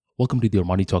Welcome to the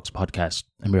Armani Talks podcast.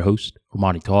 I'm your host,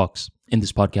 Armani Talks. In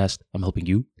this podcast, I'm helping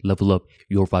you level up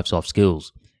your 5 soft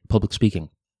skills: public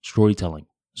speaking, storytelling,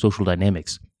 social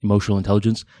dynamics, emotional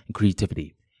intelligence, and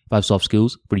creativity. 5 soft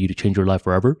skills for you to change your life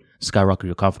forever, skyrocket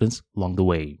your confidence along the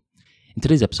way. In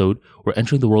today's episode, we're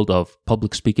entering the world of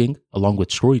public speaking along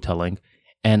with storytelling,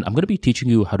 and I'm going to be teaching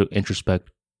you how to introspect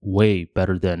way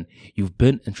better than you've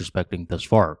been introspecting thus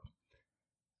far.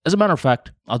 As a matter of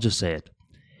fact, I'll just say it.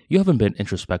 You haven't been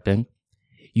introspecting,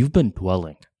 you've been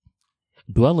dwelling.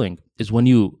 Dwelling is when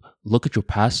you look at your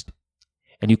past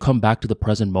and you come back to the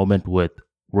present moment with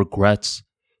regrets,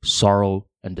 sorrow,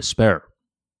 and despair.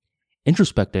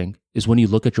 Introspecting is when you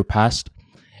look at your past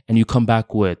and you come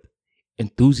back with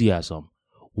enthusiasm,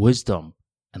 wisdom,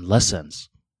 and lessons.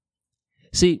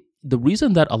 See, the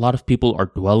reason that a lot of people are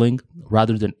dwelling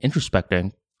rather than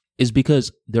introspecting is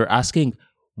because they're asking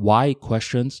why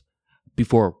questions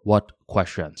before what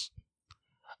questions.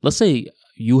 Let's say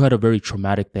you had a very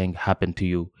traumatic thing happen to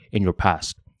you in your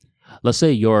past. Let's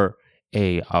say you're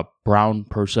a brown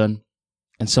person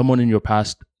and someone in your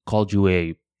past called you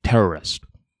a terrorist.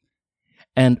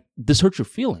 And this hurt your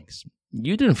feelings.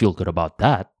 You didn't feel good about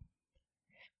that.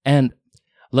 And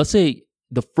let's say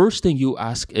the first thing you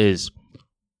ask is,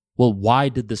 well, why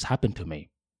did this happen to me?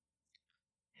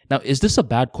 Now, is this a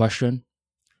bad question?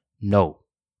 No.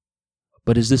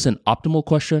 But is this an optimal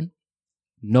question?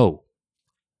 No.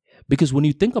 Because when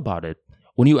you think about it,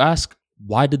 when you ask,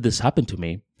 why did this happen to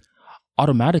me?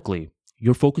 Automatically,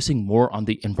 you're focusing more on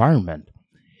the environment.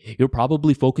 You're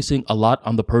probably focusing a lot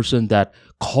on the person that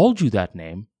called you that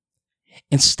name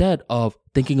instead of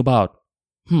thinking about,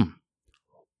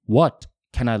 what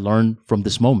can I learn from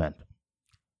this moment?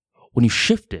 When you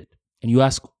shift it and you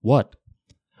ask what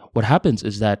happens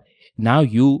is that now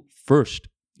you first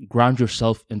ground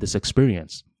yourself in this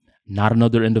experience, not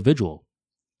another individual.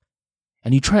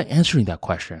 And you try answering that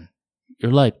question.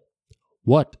 You're like,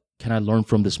 what can I learn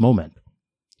from this moment?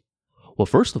 Well,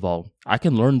 first of all, I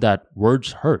can learn that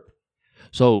words hurt.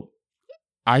 So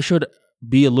I should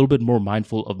be a little bit more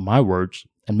mindful of my words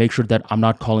and make sure that I'm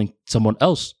not calling someone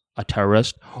else a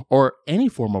terrorist or any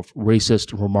form of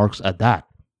racist remarks at that.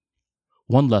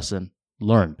 One lesson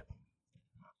learned.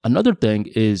 Another thing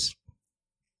is,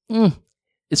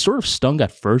 it sort of stung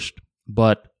at first,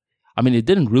 but it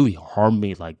didn't really harm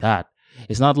me like that.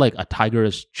 It's not like a tiger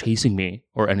is chasing me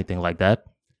or anything like that.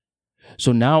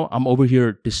 So now I'm over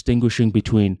here distinguishing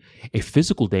between a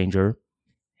physical danger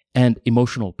and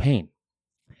emotional pain.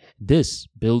 This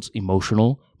builds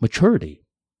emotional maturity.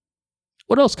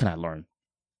 What else can I learn?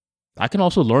 I can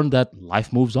also learn that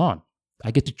life moves on.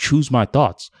 I get to choose my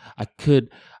thoughts.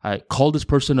 I call this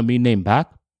person a mean name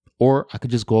back, or I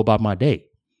could just go about my day.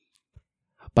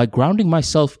 By grounding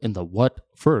myself in the what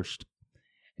first,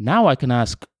 now I can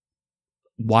ask,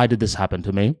 why did this happen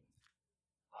to me?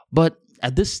 But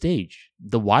at this stage,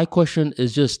 the why question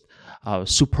is just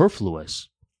superfluous,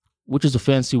 which is a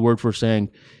fancy word for saying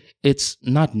it's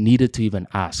not needed to even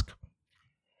ask.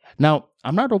 Now,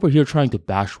 I'm not over here trying to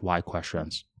bash why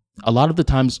questions. A lot of the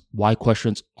times, why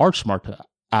questions are smart to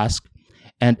ask,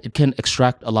 and it can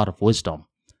extract a lot of wisdom.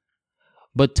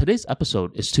 But today's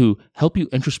episode is to help you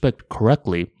introspect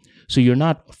correctly so you're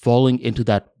not falling into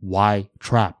that why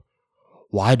trap.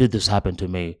 Why did this happen to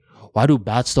me? Why do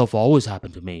bad stuff always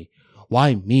happen to me?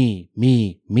 Why me?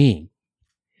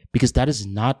 Because that is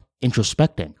not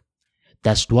introspecting.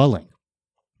 That's dwelling.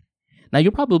 Now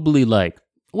you're probably like,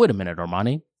 wait a minute,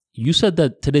 Armani. You said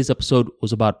that today's episode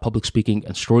was about public speaking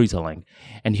and storytelling,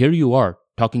 and here you are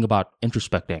talking about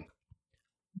introspecting.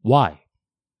 Why?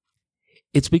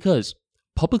 It's because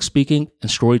public speaking and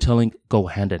storytelling go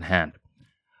hand in hand.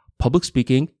 Public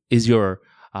speaking is your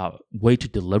way to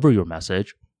deliver your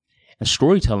message, and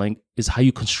storytelling is how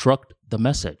you construct the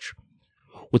message.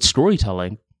 With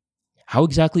storytelling, how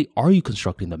exactly are you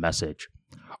constructing the message?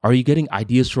 Are you getting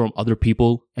ideas from other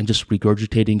people and just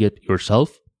regurgitating it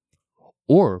yourself?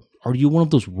 Or are you one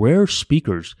of those rare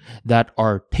speakers that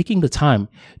are taking the time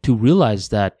to realize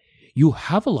that you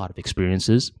have a lot of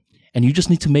experiences and you just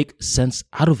need to make sense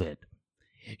out of it?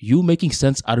 You making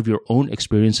sense out of your own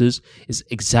experiences is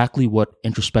exactly what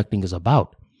introspecting is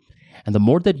about. And the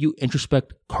more that you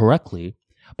introspect correctly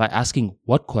by asking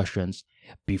what questions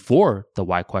before the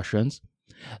why questions,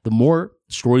 the more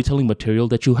storytelling material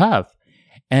that you have,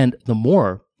 and the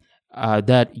more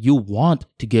that you want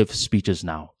to give speeches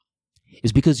now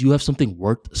is because you have something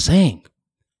worth saying.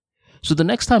 So the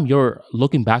next time you're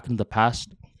looking back in the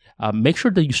past, make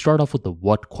sure that you start off with the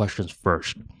what questions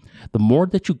first. The more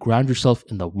that you ground yourself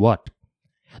in the what,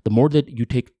 the more that you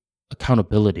take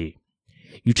accountability,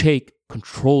 you take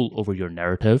control over your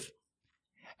narrative,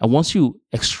 And once you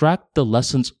extract the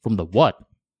lessons from the what,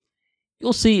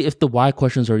 you'll see if the why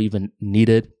questions are even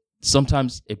needed.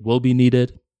 Sometimes it will be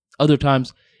needed. Other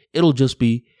times, it'll just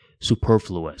be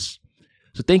superfluous.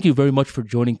 So thank you very much for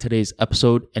joining today's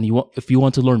episode. And if you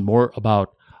want to learn more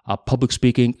about public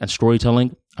speaking and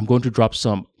storytelling, I'm going to drop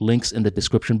some links in the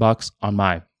description box on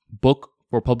my book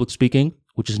for public speaking,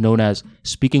 which is known as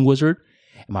Speaking Wizard,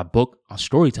 and my book on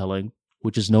storytelling,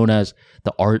 which is known as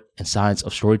The Art and Science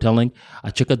of Storytelling.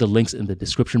 Check out the links in the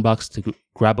description box to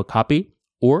grab a copy,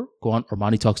 or go on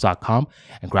ArmaniTalks.com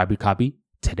and grab your copy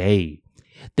today.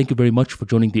 Thank you very much for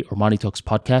joining the Armani Talks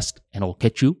podcast, and I'll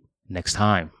catch you next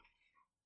time.